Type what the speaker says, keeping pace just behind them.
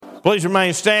Please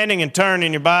remain standing and turn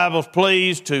in your Bibles,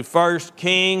 please, to 1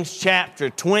 Kings chapter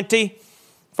 20.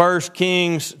 1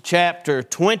 Kings chapter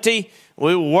 20.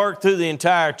 We will work through the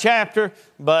entire chapter,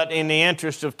 but in the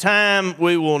interest of time,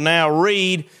 we will now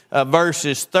read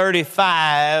verses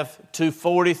 35 to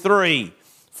 43.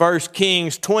 1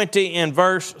 Kings 20 and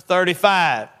verse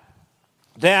 35.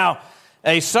 Now,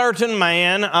 a certain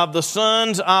man of the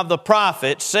sons of the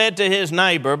prophets said to his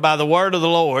neighbor by the word of the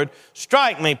Lord,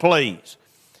 "Strike me, please."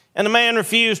 And the man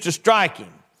refused to strike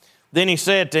him. Then he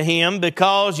said to him,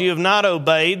 "Because you have not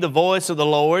obeyed the voice of the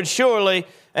Lord, surely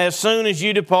as soon as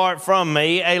you depart from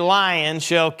me, a lion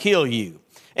shall kill you."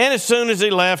 And as soon as he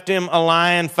left him, a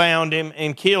lion found him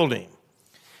and killed him.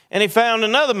 And he found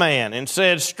another man and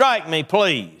said, "Strike me,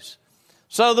 please."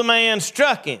 So the man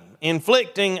struck him,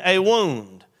 inflicting a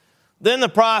wound. Then the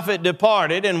prophet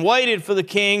departed and waited for the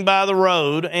king by the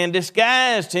road and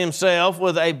disguised himself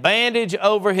with a bandage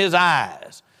over his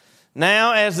eyes.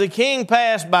 Now, as the king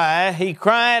passed by, he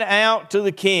cried out to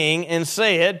the king and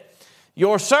said,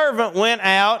 "Your servant went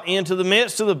out into the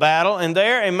midst of the battle, and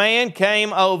there a man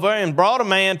came over and brought a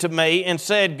man to me and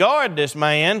said, 'Guard this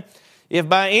man. If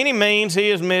by any means he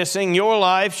is missing, your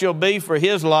life shall be for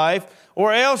his life,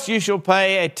 or else you shall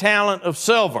pay a talent of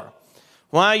silver.'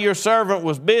 While your servant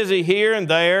was busy here and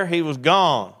there, he was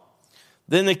gone.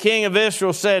 Then the king of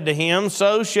Israel said to him,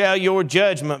 'So shall your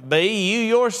judgment be. You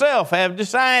yourself have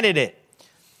decided it.'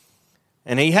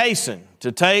 And he hastened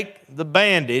to take the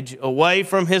bandage away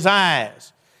from his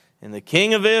eyes. And the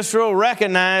king of Israel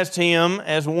recognized him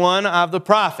as one of the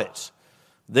prophets.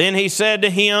 Then he said to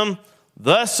him,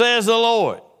 'Thus says the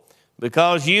Lord,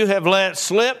 because you have let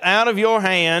slip out of your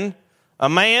hand a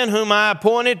man whom I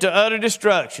appointed to utter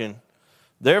destruction,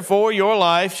 therefore your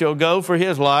life shall go for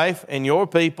his life, and your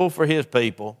people for his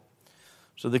people.'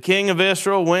 So the king of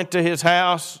Israel went to his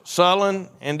house sullen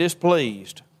and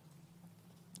displeased,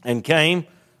 and came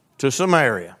to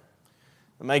Samaria.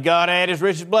 And may God add his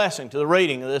richest blessing to the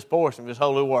reading of this portion of his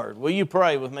holy word. Will you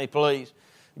pray with me, please?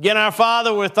 Again, our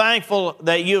Father, we're thankful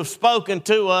that you have spoken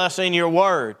to us in your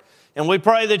word. And we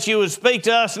pray that you would speak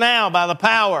to us now by the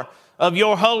power of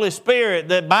your Holy Spirit,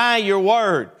 that by your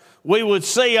word we would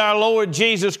see our Lord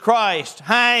Jesus Christ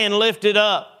high and lifted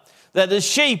up, that the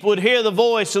sheep would hear the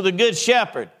voice of the good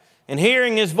shepherd, and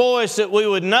hearing his voice that we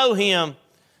would know him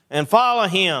and follow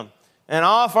him and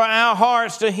offer our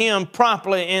hearts to him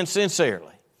promptly and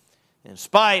sincerely, in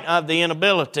spite of the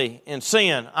inability and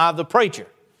sin of the preacher.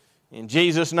 In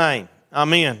Jesus' name,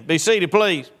 amen. Be seated,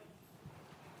 please.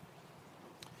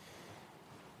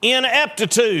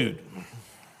 Ineptitude.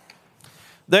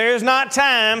 There is not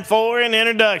time for an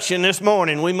introduction this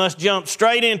morning. We must jump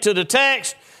straight into the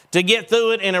text to get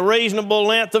through it in a reasonable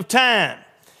length of time.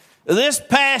 This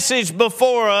passage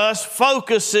before us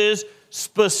focuses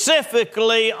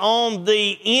specifically on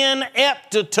the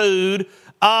ineptitude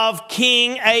of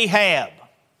King Ahab.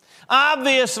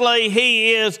 Obviously,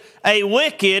 he is a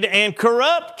wicked and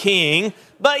corrupt king,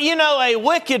 but you know, a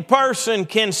wicked person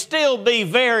can still be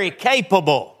very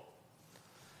capable.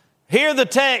 Here the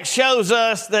text shows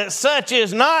us that such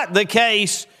is not the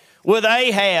case with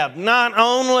Ahab. Not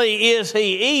only is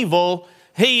he evil,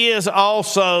 he is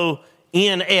also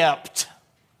inept.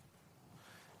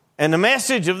 And the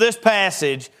message of this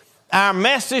passage, our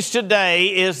message today,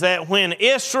 is that when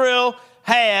Israel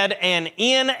had an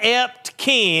inept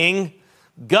king,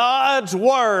 God's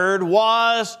word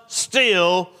was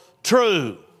still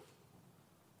true.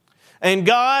 And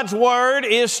God's word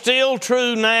is still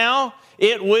true now.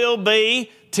 It will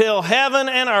be till heaven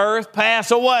and earth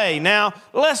pass away. Now,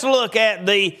 let's look at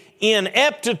the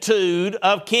ineptitude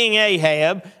of King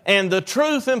Ahab and the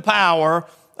truth and power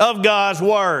of God's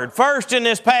word. First, in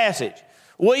this passage,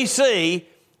 we see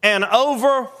an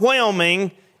overwhelming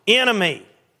enemy.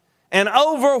 An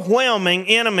overwhelming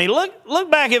enemy. Look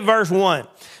back at verse 1.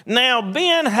 Now,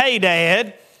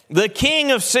 Ben-Hadad, the king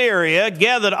of Syria,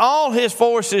 gathered all his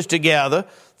forces together.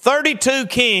 32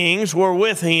 kings were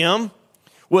with him,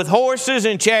 with horses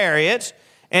and chariots,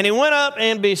 and he went up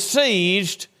and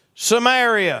besieged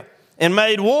Samaria and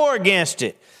made war against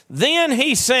it. Then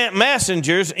he sent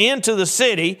messengers into the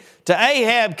city to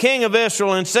Ahab, king of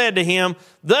Israel, and said to him,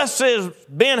 "Thus says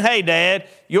Ben-Hadad,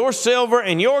 your silver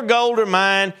and your gold are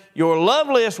mine, your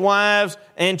loveliest wives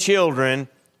and children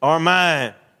are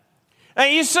mine."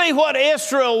 And you see what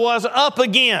Israel was up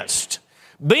against.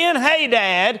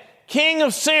 Ben-Hadad, king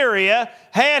of Syria,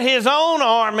 had his own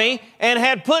army and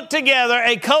had put together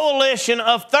a coalition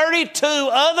of 32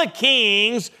 other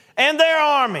kings and their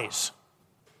armies.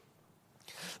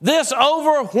 This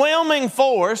overwhelming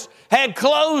force had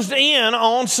closed in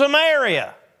on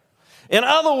Samaria. In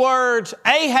other words,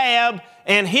 Ahab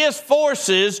and his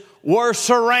forces were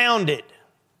surrounded.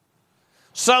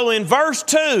 So in verse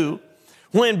 2,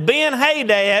 when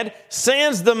Ben-Hadad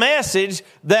sends the message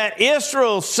that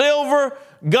Israel's silver,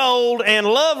 gold, and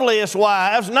loveliest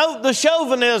wives, note the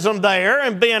chauvinism there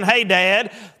in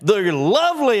Ben-Hadad, the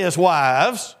loveliest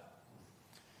wives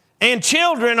and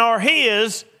children are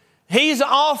his, he's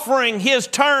offering his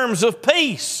terms of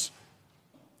peace.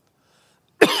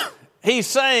 He's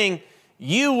saying,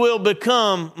 you will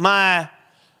become my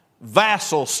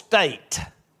vassal state.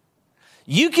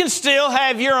 You can still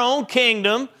have your own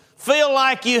kingdom, feel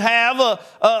like you have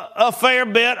a fair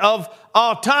bit of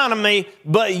autonomy,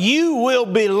 but you will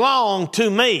belong to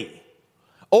me,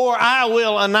 or I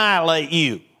will annihilate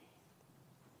you.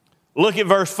 Look at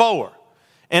verse 4.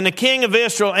 And the king of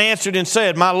Israel answered and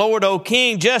said, my lord, O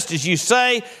king, just as you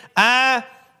say, I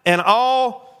and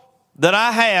all that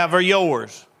I have are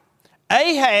yours.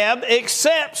 Ahab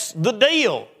accepts the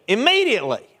deal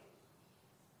immediately.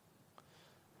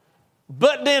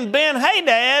 But then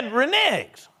Ben-Hadad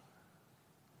reneges.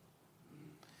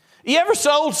 You ever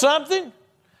sold something?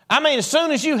 I mean, as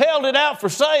soon as you held it out for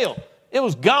sale, it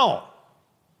was gone.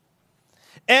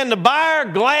 And the buyer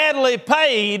gladly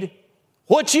paid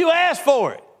what you asked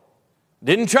for it.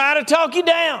 Didn't try to talk you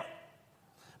down.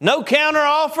 No counter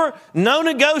offer, no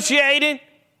negotiating.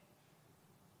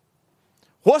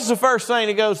 What's the first thing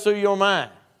that goes through your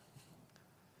mind?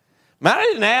 Man, I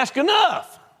didn't ask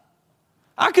enough.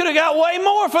 I could have got way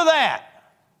more for that.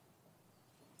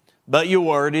 But your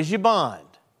word is your bond.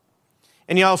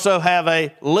 And you also have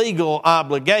a legal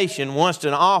obligation once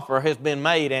an offer has been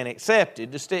made and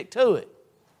accepted to stick to it.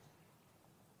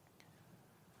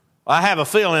 I have a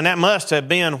feeling that must have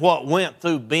been what went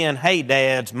through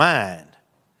Ben-Hadad's mind.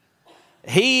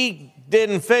 He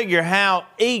didn't figure how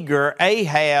eager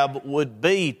Ahab would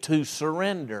be to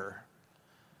surrender.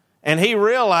 And he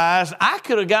realized, I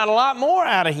could have got a lot more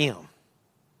out of him.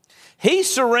 He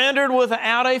surrendered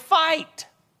without a fight.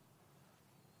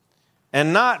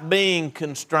 And not being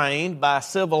constrained by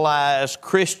civilized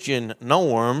Christian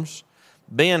norms,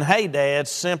 Ben-Hadad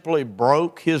simply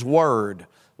broke his word.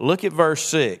 Look at verse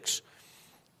 6.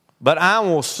 But I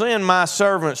will send my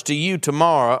servants to you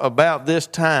tomorrow about this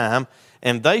time,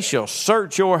 and they shall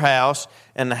search your house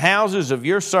and the houses of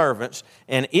your servants,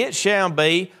 and it shall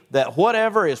be that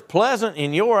whatever is pleasant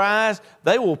in your eyes,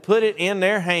 they will put it in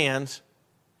their hands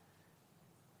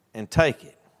and take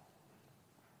it.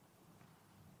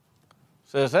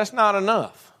 Says, that's not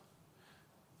enough.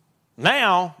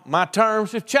 Now my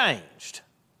terms have changed.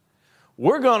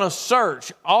 We're going to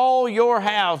search all your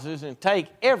houses and take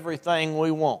everything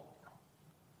we want.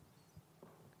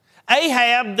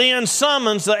 Ahab then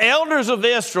summons the elders of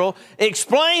Israel,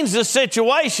 explains the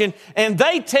situation, and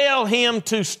they tell him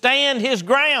to stand his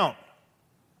ground.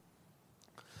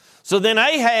 So then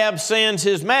Ahab sends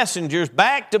his messengers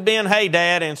back to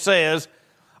Ben-Hadad and says,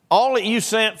 all that you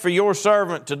sent for your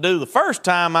servant to do the first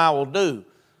time I will do,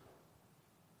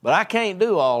 but I can't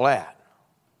do all that.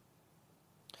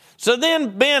 So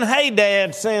then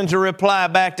Ben-Hadad sends a reply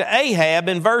back to Ahab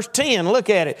in verse 10. Look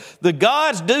at it. The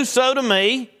gods do so to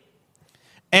me,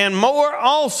 and more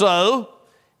also,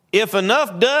 if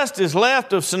enough dust is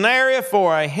left of Samaria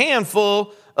for a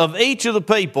handful of each of the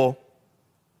people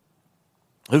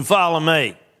who follow me.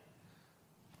 In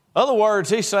other words,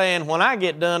 he's saying, when I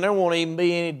get done, there won't even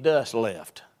be any dust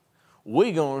left.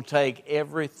 We're going to take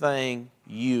everything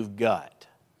you've got.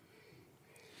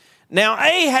 Now,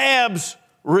 Ahab's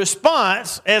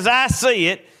response, as I see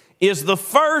it, is the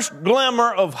first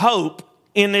glimmer of hope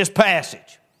in this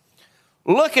passage.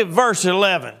 Look at verse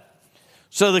 11.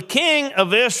 So the king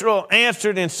of Israel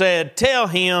answered and said, tell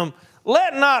him,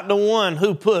 let not the one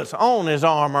who puts on his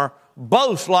armor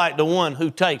boast like the one who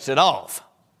takes it off.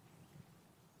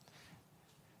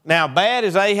 Now, bad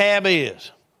as Ahab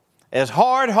is, as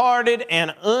hard-hearted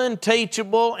and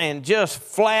unteachable and just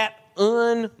flat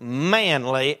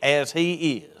unmanly as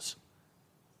he is,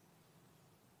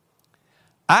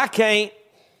 I can't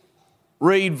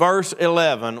read verse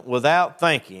 11 without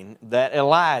thinking that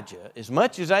Elijah, as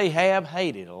much as Ahab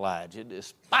hated Elijah,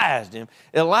 despised him,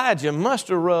 Elijah must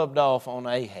have rubbed off on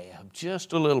Ahab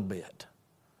just a little bit.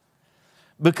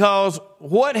 Because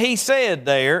what he said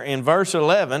there in verse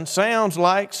 11 sounds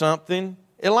like something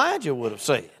Elijah would have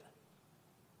said.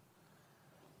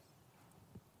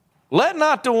 Let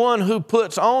not the one who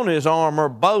puts on his armor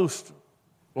boast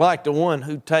like the one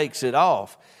who takes it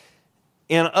off.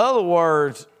 In other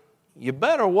words, you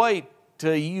better wait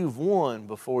till you've won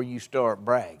before you start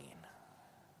bragging.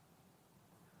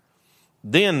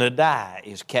 Then the die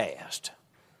is cast.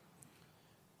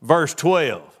 Verse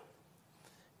 12.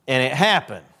 And it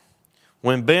happened,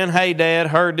 When Ben-Hadad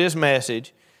heard this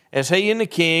message, as he and the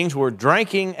kings were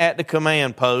drinking at the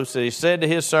command post, he said to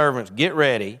his servants, "Get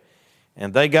ready,"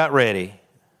 and they got ready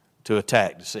to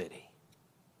attack the city.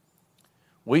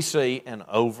 We see an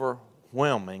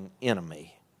overwhelming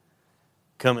enemy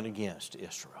coming against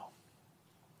Israel.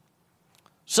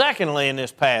 Secondly, in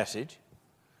this passage,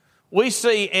 we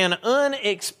see an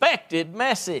unexpected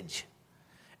message.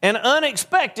 An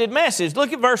unexpected message.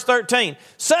 Look at verse 13.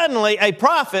 Suddenly a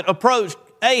prophet approached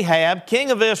Ahab, king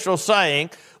of Israel,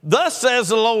 saying, "Thus says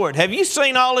the Lord, have you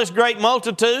seen all this great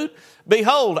multitude?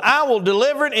 Behold, I will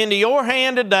deliver it into your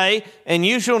hand today, and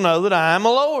you shall know that I am the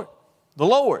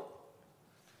Lord.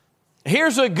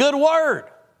 Here's a good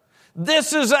word.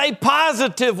 This is a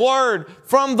positive word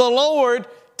from the Lord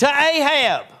to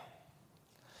Ahab.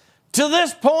 To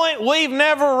this point, we've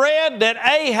never read that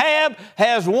Ahab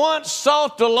has once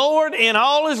sought the Lord in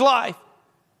all his life.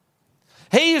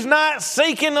 He's not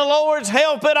seeking the Lord's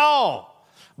help at all,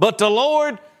 but the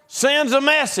Lord sends a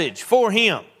message for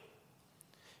him.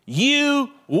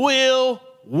 You will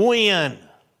win.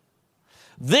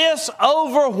 This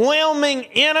overwhelming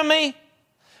enemy,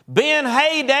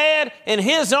 Ben-Hadad and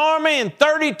his army and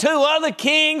 32 other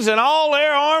kings and all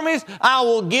their armies, I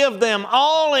will give them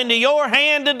all into your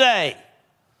hand today.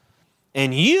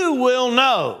 And you will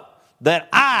know that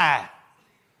I,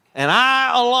 and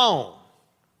I alone,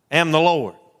 am the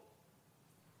Lord.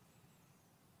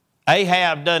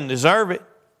 Ahab doesn't deserve it.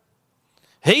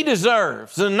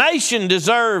 The nation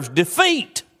deserves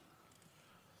defeat.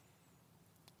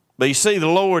 But you see, the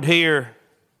Lord here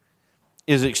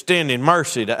is extending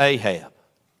mercy to Ahab.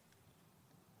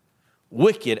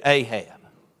 Wicked Ahab.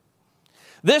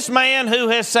 This man who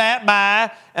has sat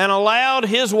by and allowed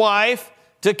his wife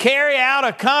to carry out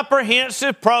a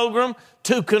comprehensive program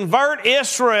to convert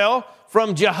Israel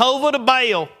from Jehovah to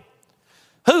Baal,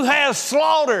 who has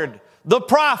slaughtered the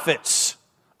prophets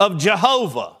of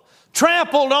Jehovah,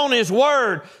 trampled on his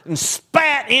word and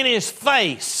spat in his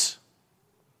face.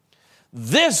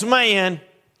 This man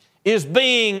is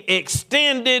being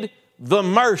extended the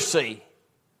mercy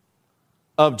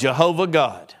of Jehovah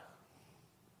God,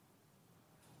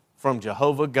 from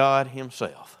Jehovah God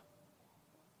himself.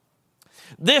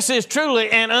 This is truly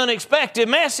an unexpected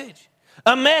message,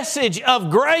 a message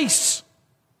of grace.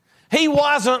 He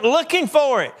wasn't looking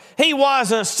for it. He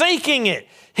wasn't seeking it.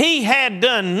 He had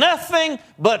done nothing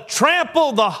but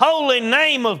trample the holy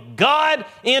name of God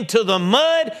into the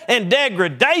mud and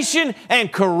degradation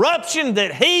and corruption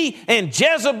that he and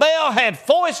Jezebel had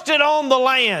foisted on the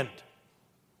land.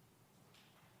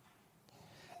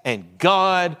 And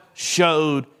God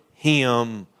showed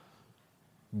him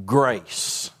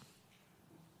grace.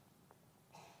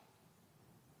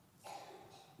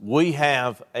 We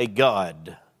have a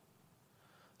God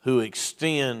who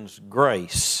extends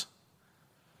grace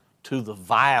to the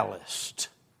vilest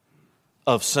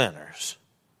of sinners.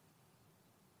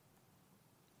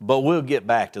 But we'll get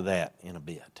back to that in a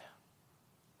bit.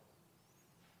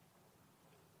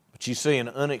 But you see an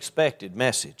unexpected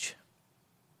message,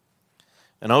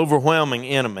 an overwhelming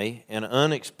enemy, an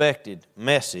unexpected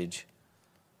message.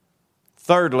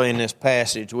 Thirdly, in this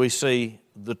passage, we see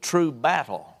the true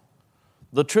battle.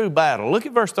 The true battle. Look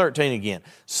at verse 13 again.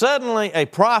 Suddenly a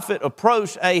prophet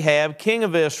approached Ahab, king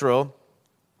of Israel,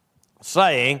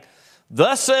 saying,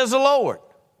 "Thus says the Lord,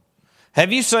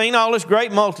 have you seen all this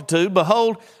great multitude?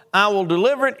 Behold, I will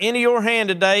deliver it into your hand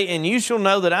today, and you shall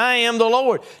know that I am the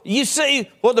Lord." You see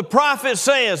what the prophet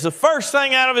says, the first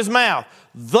thing out of his mouth.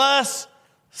 Thus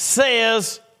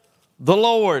says the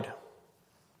Lord.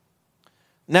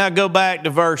 Now go back to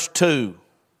verse 2.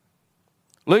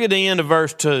 Look at the end of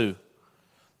verse 2.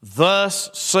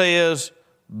 Thus says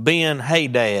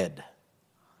Ben-Hadad.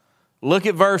 Look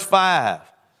at verse 5.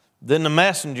 Then the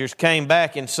messengers came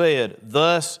back and said,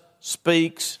 "Thus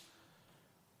speaks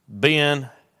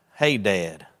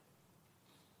Ben-Hadad."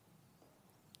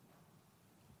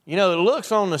 You know, it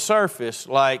looks on the surface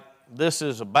like this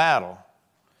is a battle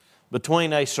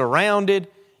between a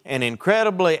surrounded and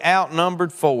incredibly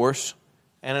outnumbered force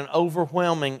and an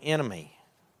overwhelming enemy.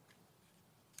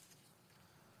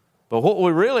 But what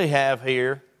we really have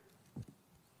here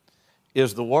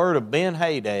is the word of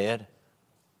Ben-Hadad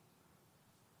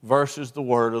versus the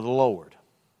word of the Lord.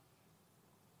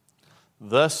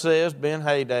 Thus says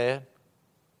Ben-Hadad,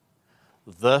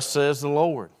 thus says the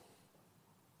Lord.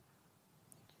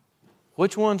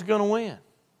 Which one's going to win?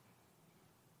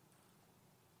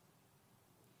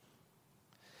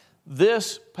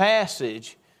 This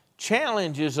passage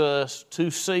challenges us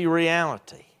to see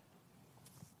reality.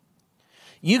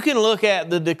 You can look at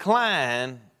the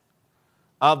decline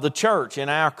of the church in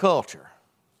our culture,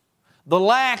 the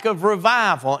lack of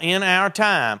revival in our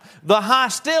time, the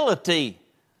hostility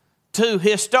to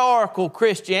historical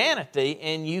Christianity,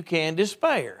 and you can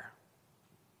despair.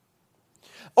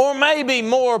 Or maybe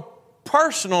more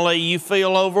personally, you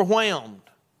feel overwhelmed.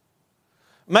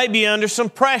 Maybe under some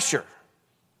pressure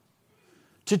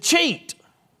to cheat,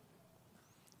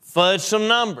 fudge some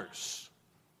numbers,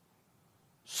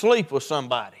 sleep with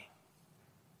somebody,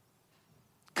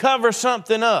 cover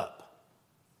something up.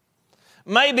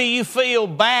 Maybe you feel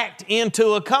backed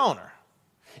into a corner.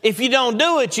 If you don't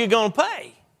do it, you're going to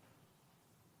pay.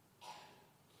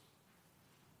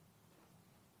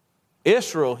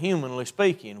 Israel, humanly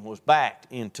speaking, was backed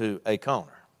into a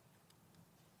corner.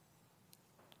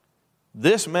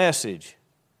 This message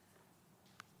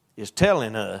is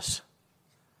telling us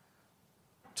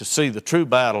to see the true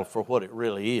battle for what it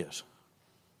really is.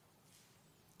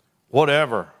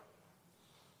 Whatever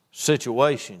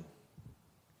situation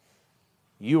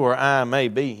you or I may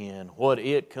be in, what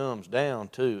it comes down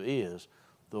to is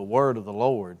the word of the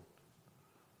Lord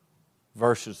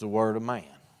versus the word of man.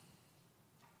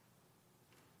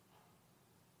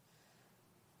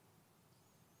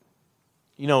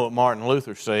 You know what Martin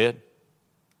Luther said?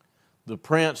 The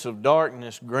prince of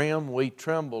darkness grim, we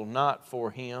tremble not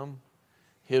for him.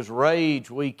 His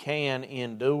rage we can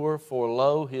endure, for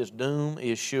lo, his doom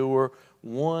is sure.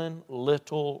 One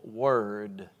little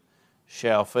word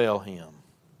shall fell him.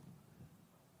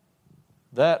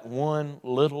 That one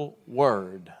little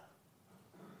word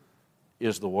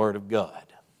is the Word of God.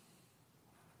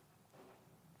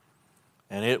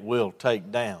 And it will take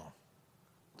down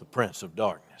the prince of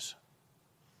darkness.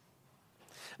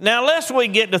 Now, lest we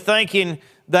get to thinking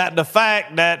that the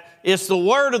fact that it's the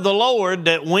word of the Lord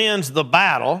that wins the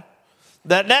battle,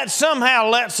 that somehow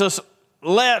lets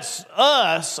us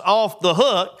off the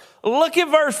hook, look at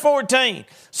verse 14.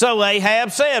 So Ahab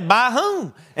said, by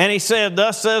whom? And he said,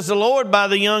 thus says the Lord, by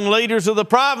the young leaders of the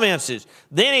provinces.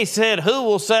 Then he said, who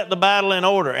will set the battle in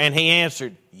order? And he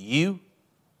answered, you.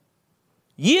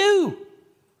 You.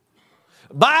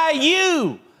 By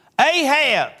you,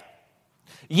 Ahab.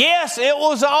 Yes, it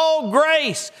was all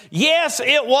grace. Yes,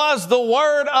 it was the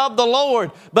word of the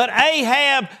Lord. But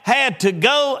Ahab had to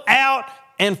go out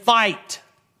and fight.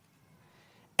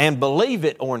 And believe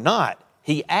it or not,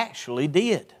 he actually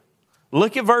did.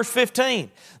 Look at verse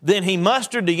 15. Then he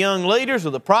mustered the young leaders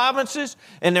of the provinces,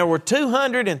 and there were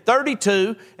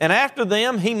 232. And after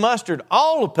them he mustered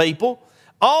all the people,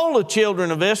 all the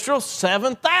children of Israel,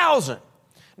 7,000.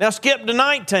 Now skip to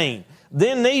 19.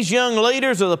 Then these young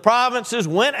leaders of the provinces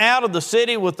went out of the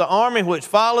city with the army which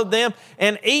followed them,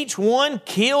 and each one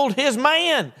killed his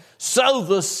man. So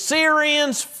the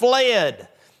Syrians fled,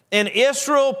 and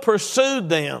Israel pursued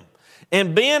them.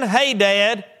 And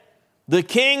Ben-Hadad, the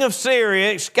king of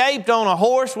Syria, escaped on a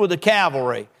horse with the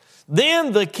cavalry.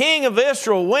 Then the king of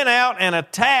Israel went out and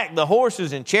attacked the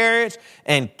horses and chariots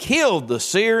and killed the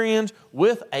Syrians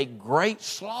with a great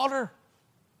slaughter.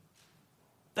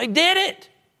 They did it.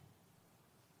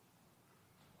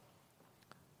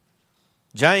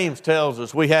 James tells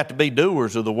us we have to be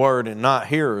doers of the word and not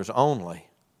hearers only.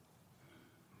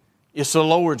 It's the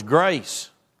Lord's grace.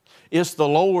 It's the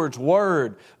Lord's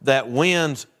word that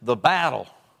wins the battle.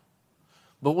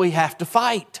 But we have to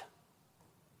fight.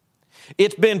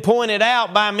 It's been pointed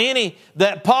out by many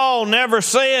that Paul never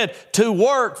said to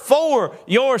work for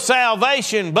your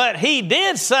salvation, but he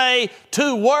did say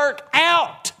to work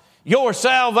out your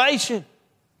salvation.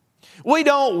 We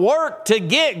don't work to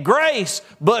get grace,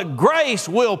 but grace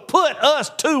will put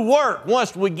us to work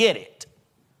once we get it.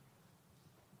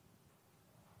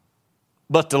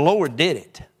 But the Lord did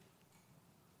it.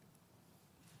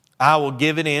 I will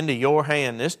give it into your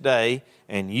hand this day,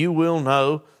 and you will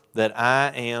know that I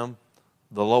am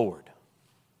the Lord.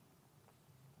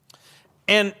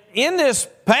 And in this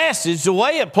passage, the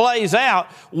way it plays out,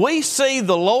 we see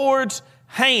the Lord's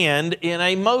hand in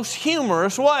a most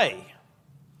humorous way.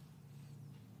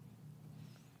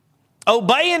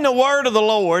 Obeying the word of the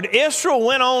Lord, Israel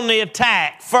went on the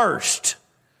attack first.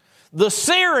 The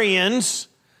Syrians,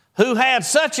 who had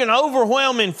such an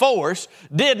overwhelming force,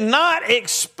 did not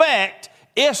expect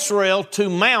Israel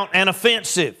to mount an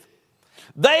offensive.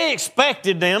 They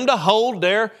expected them to hold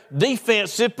their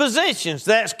defensive positions.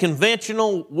 That's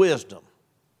conventional wisdom.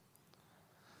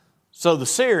 So the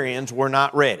Syrians were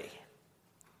not ready.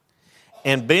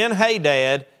 And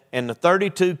Ben-Hadad and the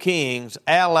 32 kings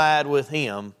allied with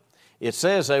him, it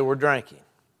says they were drinking.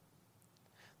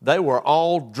 They were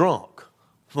all drunk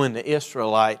when the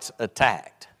Israelites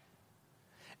attacked.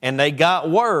 And they got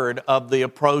word of the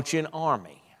approaching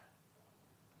army.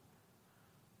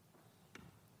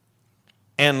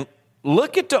 And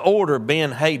look at the order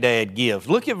Ben-Hadad gives.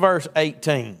 Look at verse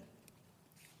 18.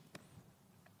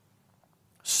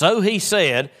 So he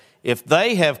said, if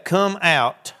they have come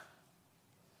out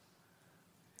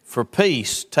for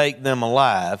peace, take them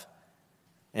alive.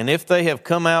 And if they have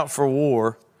come out for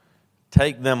war,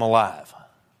 take them alive.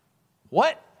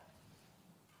 What?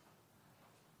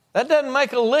 That doesn't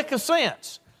make a lick of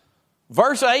sense.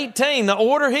 Verse 18, the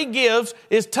order he gives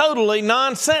is totally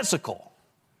nonsensical.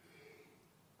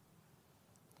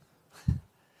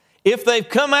 If they've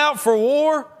come out for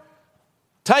war,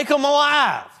 take them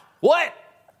alive. What?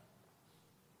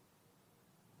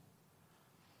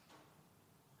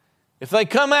 If they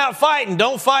come out fighting,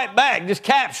 don't fight back, just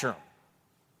capture them.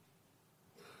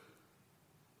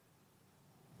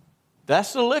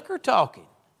 That's the liquor talking.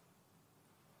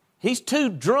 He's too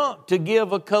drunk to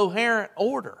give a coherent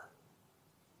order.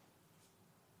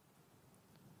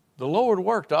 The Lord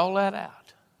worked all that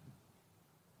out.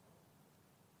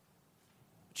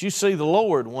 But you see, the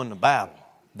Lord won the battle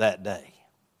that day.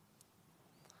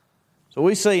 So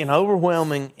we see an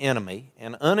overwhelming enemy,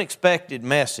 an unexpected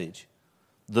message,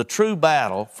 the true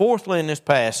battle. Fourthly, in this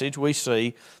passage, we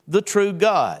see the true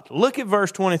God. Look at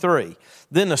verse 23.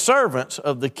 Then the servants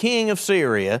of the king of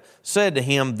Syria said to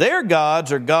him, their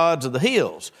gods are gods of the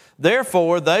hills.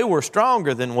 Therefore, they were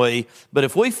stronger than we. But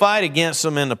if we fight against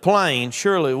them in the plain,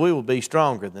 surely we will be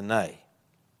stronger than they.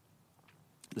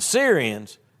 The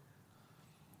Syrians,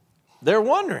 they're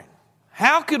wondering,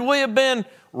 how could we have been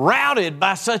routed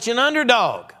by such an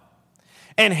underdog?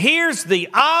 And here's the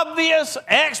obvious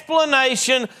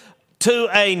explanation to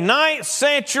a 9th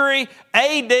century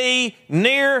AD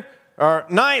or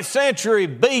 9th century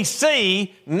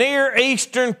BC Near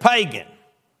Eastern pagan.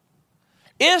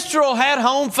 Israel had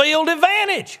home field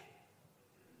advantage.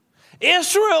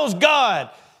 Israel's God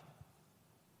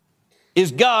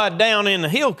is God down in the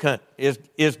hill country,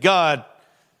 is God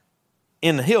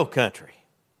in the hill country.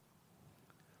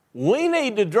 We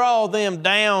need to draw them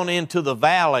down into the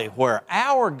valley where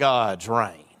our gods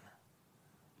reign.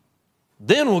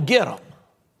 Then we'll get them.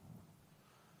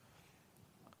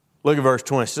 Look at verse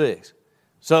 26.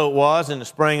 So it was in the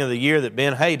spring of the year that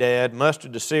Ben-Hadad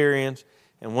mustered the Syrians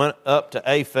and went up to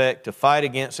Aphek to fight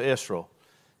against Israel.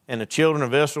 And the children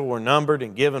of Israel were numbered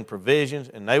and given provisions,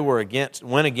 and they went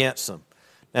against them.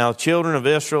 Now the children of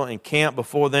Israel encamped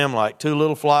before them like two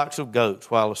little flocks of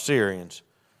goats, while the Syrians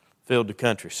filled the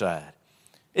countryside.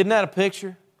 Isn't that a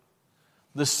picture?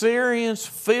 The Syrians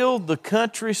filled the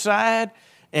countryside,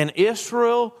 and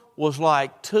Israel was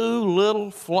like two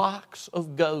little flocks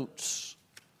of goats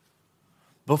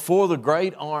before the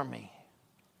great army.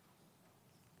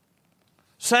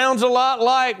 Sounds a lot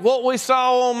like what we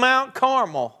saw on Mount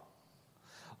Carmel.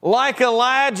 Like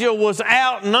Elijah was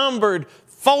outnumbered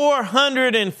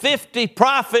 450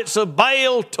 prophets of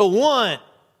Baal to 1.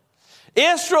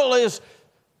 Israel is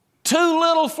two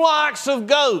little flocks of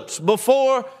goats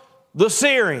before the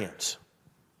Syrians.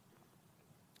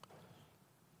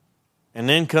 And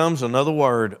then comes another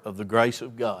word of the grace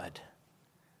of God.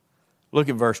 Look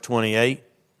at verse 28.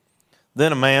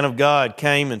 Then a man of God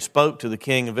came and spoke to the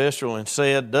king of Israel and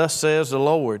said, thus says the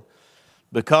Lord,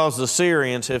 because the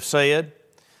Syrians have said,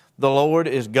 the Lord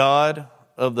is God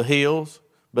of the hills,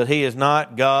 but he is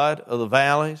not God of the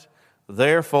valleys.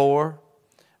 Therefore,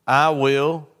 I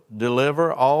will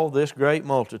deliver all this great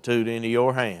multitude into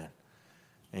your hand,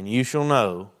 and you shall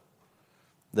know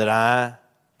that I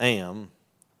am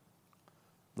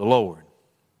the Lord.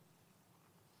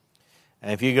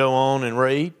 And if you go on and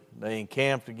read, they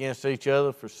encamped against each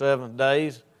other for 7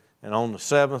 days, and on the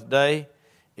 7th day,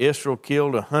 Israel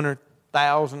killed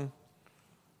 100,000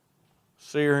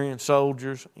 Syrian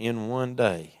soldiers in 1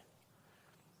 day.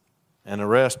 And the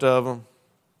rest of them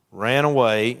ran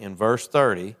away in verse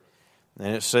 30.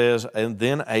 And it says, and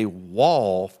then a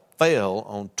wall fell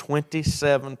on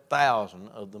 27,000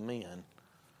 of the men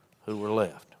who were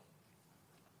left.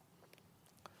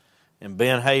 And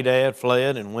Ben-Hadad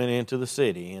fled and went into the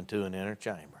city, into an inner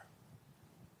chamber.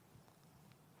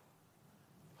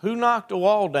 Who knocked the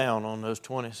wall down on those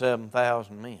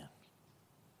 27,000 men?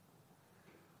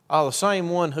 Oh, the same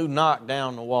one who knocked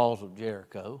down the walls of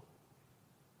Jericho.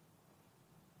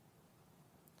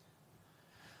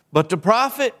 But the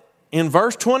prophet in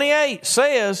verse 28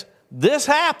 says this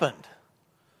happened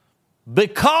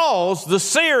because the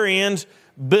Syrians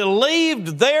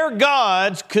believed their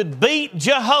gods could beat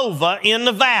Jehovah in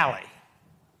the valley.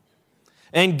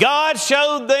 And God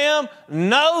showed them,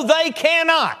 no, they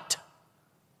cannot.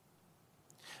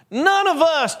 None of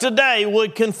us today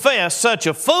would confess such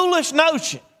a foolish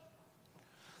notion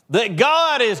that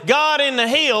God is God in the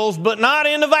hills but not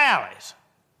in the valleys.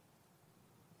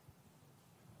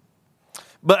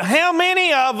 But how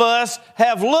many of us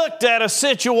have looked at a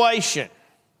situation,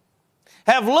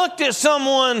 have looked at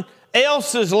someone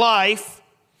else's life,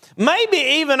 maybe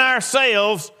even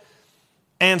ourselves,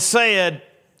 and said,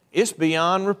 it's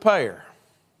beyond repair?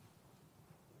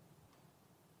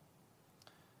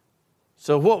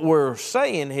 So what we're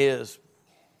saying is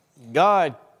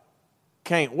God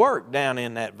can't work down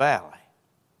in that valley.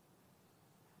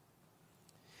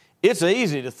 It's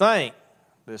easy to think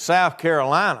that South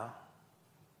Carolina,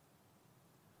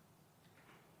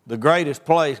 the greatest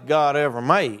place God ever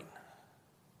made,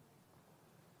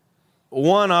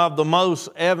 one of the most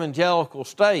evangelical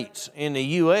states in the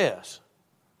U.S.,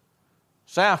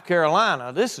 South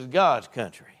Carolina, this is God's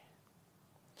country.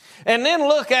 And then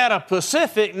look at a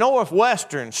Pacific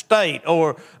Northwestern state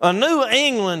or a New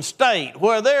England state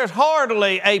where there's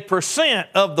hardly 1%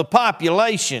 of the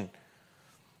population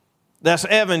that's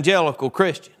evangelical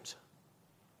Christians,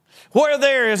 where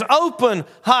there is open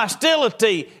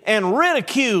hostility and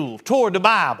ridicule toward the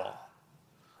Bible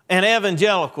and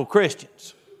evangelical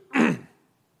Christians.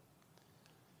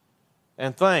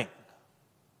 And think,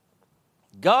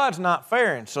 God's not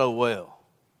faring so well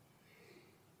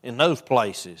in those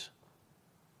places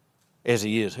as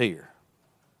He is here.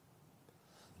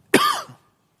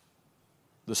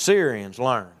 The Syrians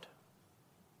learned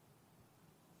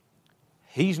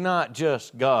He's not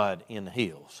just God in the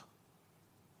hills.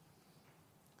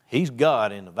 He's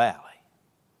God in the valley.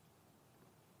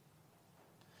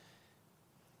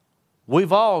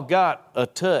 We've all got a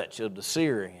touch of the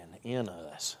Syrian in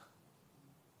us.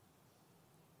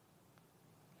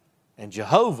 And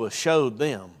Jehovah showed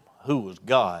them who was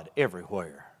God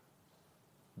everywhere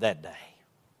that day.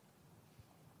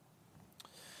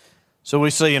 So we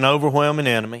see an overwhelming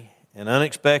enemy, an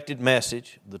unexpected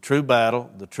message, the true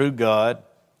battle, the true God.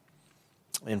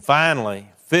 And finally,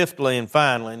 fifthly and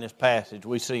finally in this passage,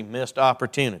 we see missed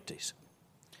opportunities.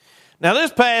 Now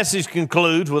this passage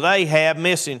concludes with Ahab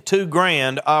missing two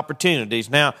grand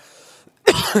opportunities. Now,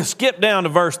 skip down to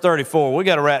verse 34. We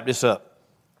got to wrap this up.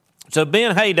 So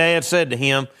Ben-Hadad said to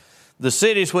him, the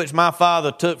cities which my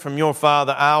father took from your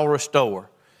father I'll restore,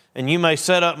 and you may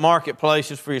set up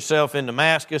marketplaces for yourself in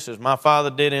Damascus as my father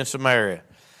did in Samaria.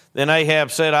 Then Ahab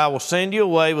said, I will send you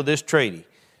away with this treaty.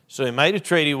 So he made a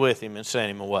treaty with him and sent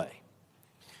him away.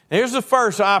 Here's the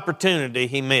first opportunity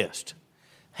he missed.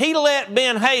 He let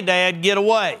Ben-Hadad get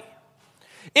away.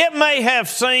 It may have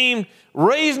seemed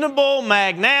reasonable,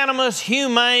 magnanimous,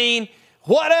 humane,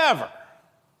 whatever.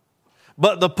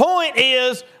 But the point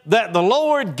is that the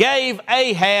Lord gave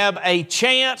Ahab a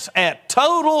chance at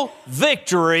total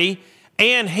victory,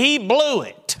 and he blew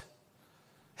it.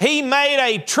 He made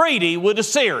a treaty with the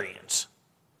Syrians.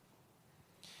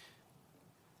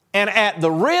 And at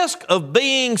the risk of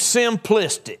being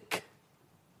simplistic,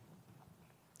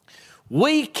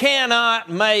 we cannot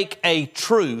make a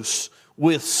truce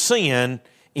with sin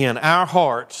in our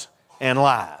hearts and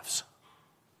lives.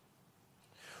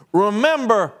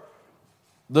 Remember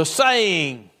the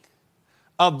saying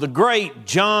of the great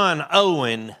John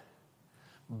Owen,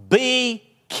 be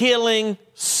killing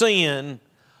sin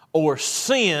or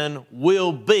sin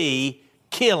will be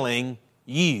killing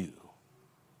you.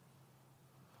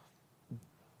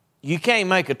 You can't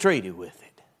make a treaty with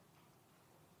it.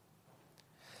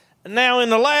 Now in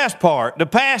the last part, the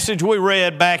passage we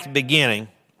read back at the beginning,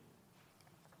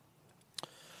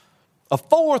 a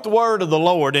fourth word of the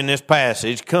Lord in this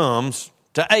passage comes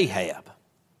to Ahab.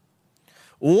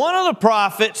 One of the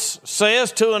prophets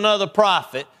says to another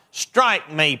prophet,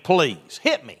 strike me, please,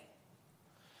 hit me.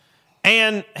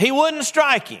 And he wouldn't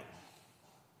strike him.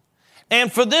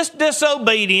 And for this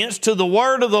disobedience to the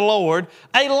word of the Lord,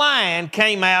 a lion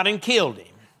came out and killed him.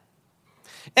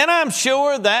 And I'm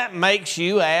sure that makes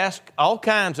you ask all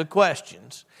kinds of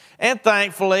questions. And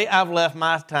thankfully, I've left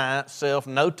myself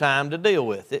no time to deal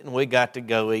with it, and we got to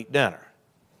go eat dinner.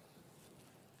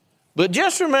 But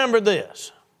just remember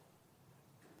this.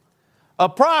 A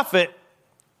prophet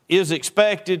is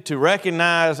expected to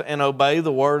recognize and obey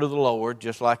the word of the Lord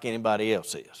just like anybody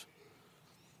else is.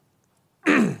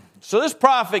 So this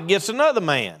prophet gets another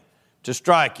man to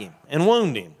strike him and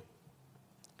wound him.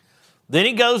 Then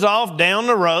he goes off down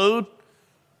the road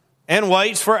and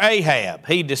waits for Ahab.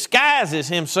 He disguises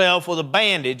himself with a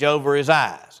bandage over his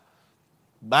eyes.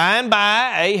 By and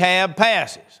by, Ahab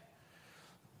passes.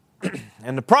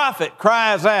 And the prophet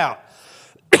cries out,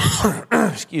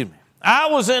 excuse me,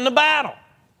 I was in the battle.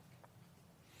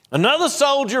 Another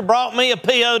soldier brought me a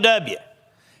POW.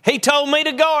 He told me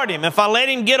to guard him. If I let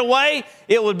him get away,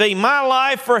 it would be my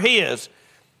life for his.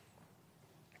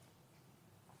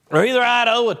 Or either I'd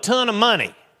owe a ton of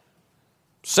money,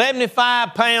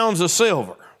 75 pounds of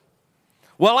silver.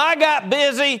 Well, I got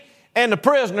busy and the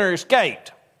prisoner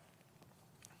escaped.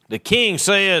 The king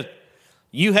says,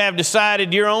 you have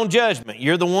decided your own judgment.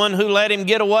 You're the one who let him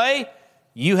get away.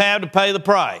 You have to pay the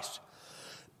price.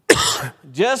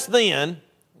 Just then,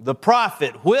 the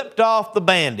prophet whipped off the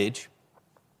bandage,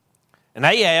 and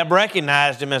Ahab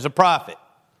recognized him as a prophet.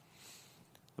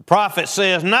 The prophet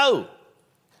says, no,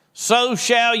 so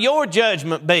shall your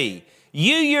judgment be.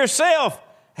 You yourself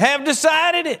have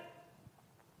decided it.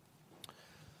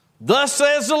 Thus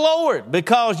says the Lord,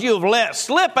 because you have let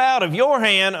slip out of your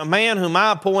hand a man whom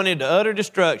I appointed to utter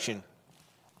destruction.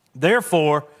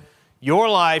 Therefore, your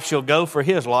life shall go for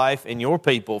his life, and your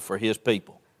people for his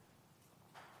people.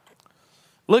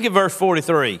 Look at verse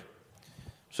 43.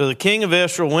 So the king of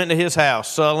Israel went to his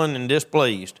house, sullen and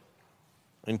displeased,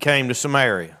 and came to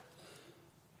Samaria.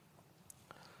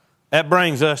 That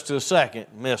brings us to the second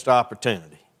missed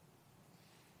opportunity.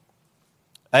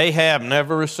 Ahab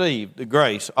never received the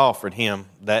grace offered him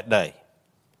that day.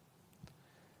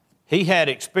 He had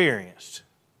experienced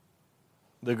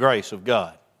the grace of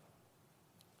God.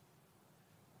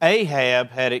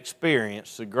 Ahab had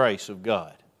experienced the grace of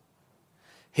God.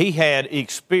 He had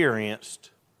experienced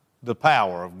the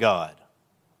power of God.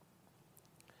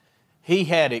 He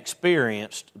had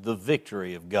experienced the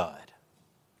victory of God.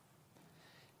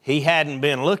 He hadn't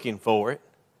been looking for it.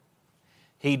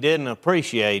 He didn't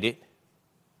appreciate it.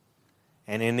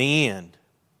 And in the end,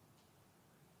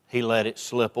 he let it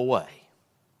slip away.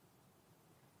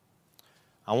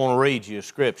 I want to read you a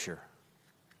scripture.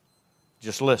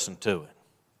 Just listen to it.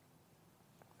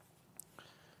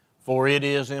 For it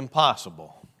is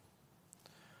impossible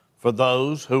for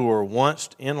those who were once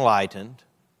enlightened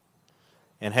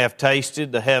and have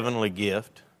tasted the heavenly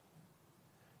gift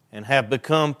and have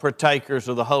become partakers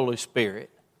of the Holy Spirit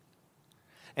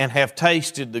and have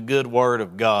tasted the good word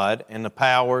of God and the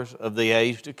powers of the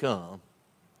age to come,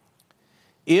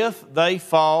 if they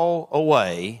fall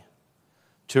away,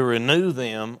 to renew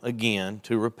them again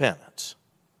to repentance,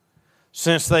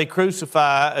 since they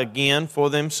crucify again for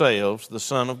themselves the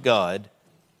Son of God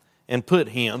and put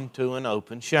him to an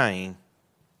open shame.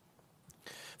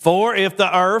 For if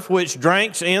the earth which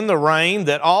drinks in the rain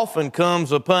that often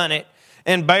comes upon it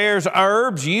and bears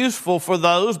herbs useful for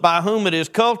those by whom it is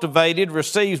cultivated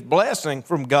receives blessing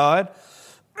from God,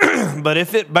 but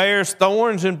if it bears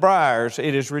thorns and briars,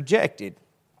 it is rejected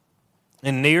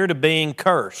and near to being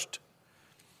cursed,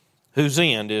 whose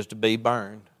end is to be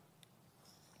burned.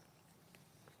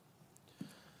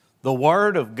 The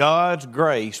word of God's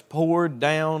grace poured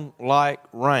down like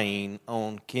rain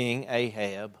on King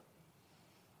Ahab,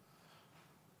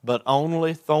 but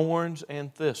only thorns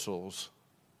and thistles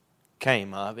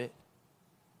came of it.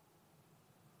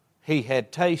 He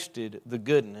had tasted the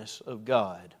goodness of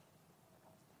God,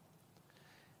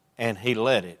 and he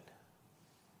let it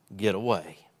get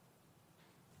away.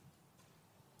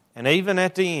 And even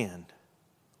at the end,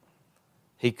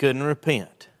 he couldn't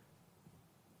repent.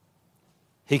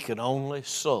 He could only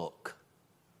sulk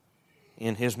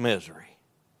in his misery.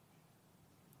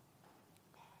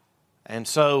 And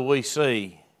so we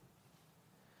see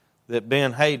that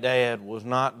Ben-Hadad was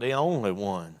not the only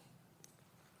one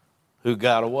who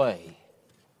got away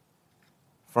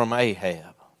from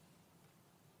Ahab.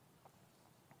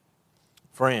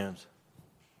 Friends,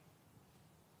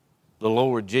 the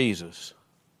Lord Jesus,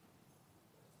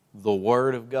 the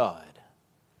Word of God,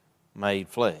 made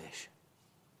flesh,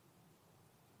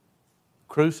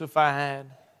 crucified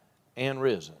and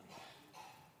risen,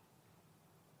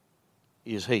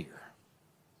 is here.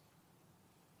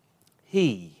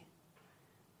 He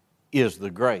is the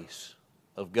grace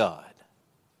of God.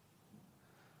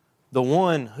 The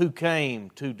one who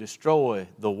came to destroy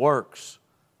the works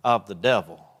of the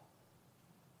devil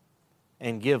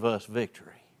and give us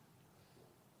victory.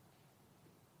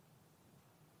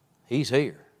 He's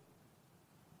here.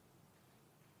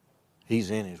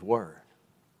 He's in His Word.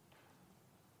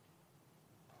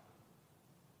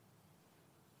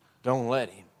 Don't let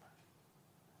him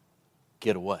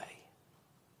get away.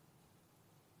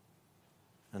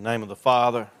 In the name of the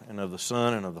Father, and of the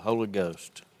Son, and of the Holy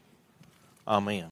Ghost. Amen.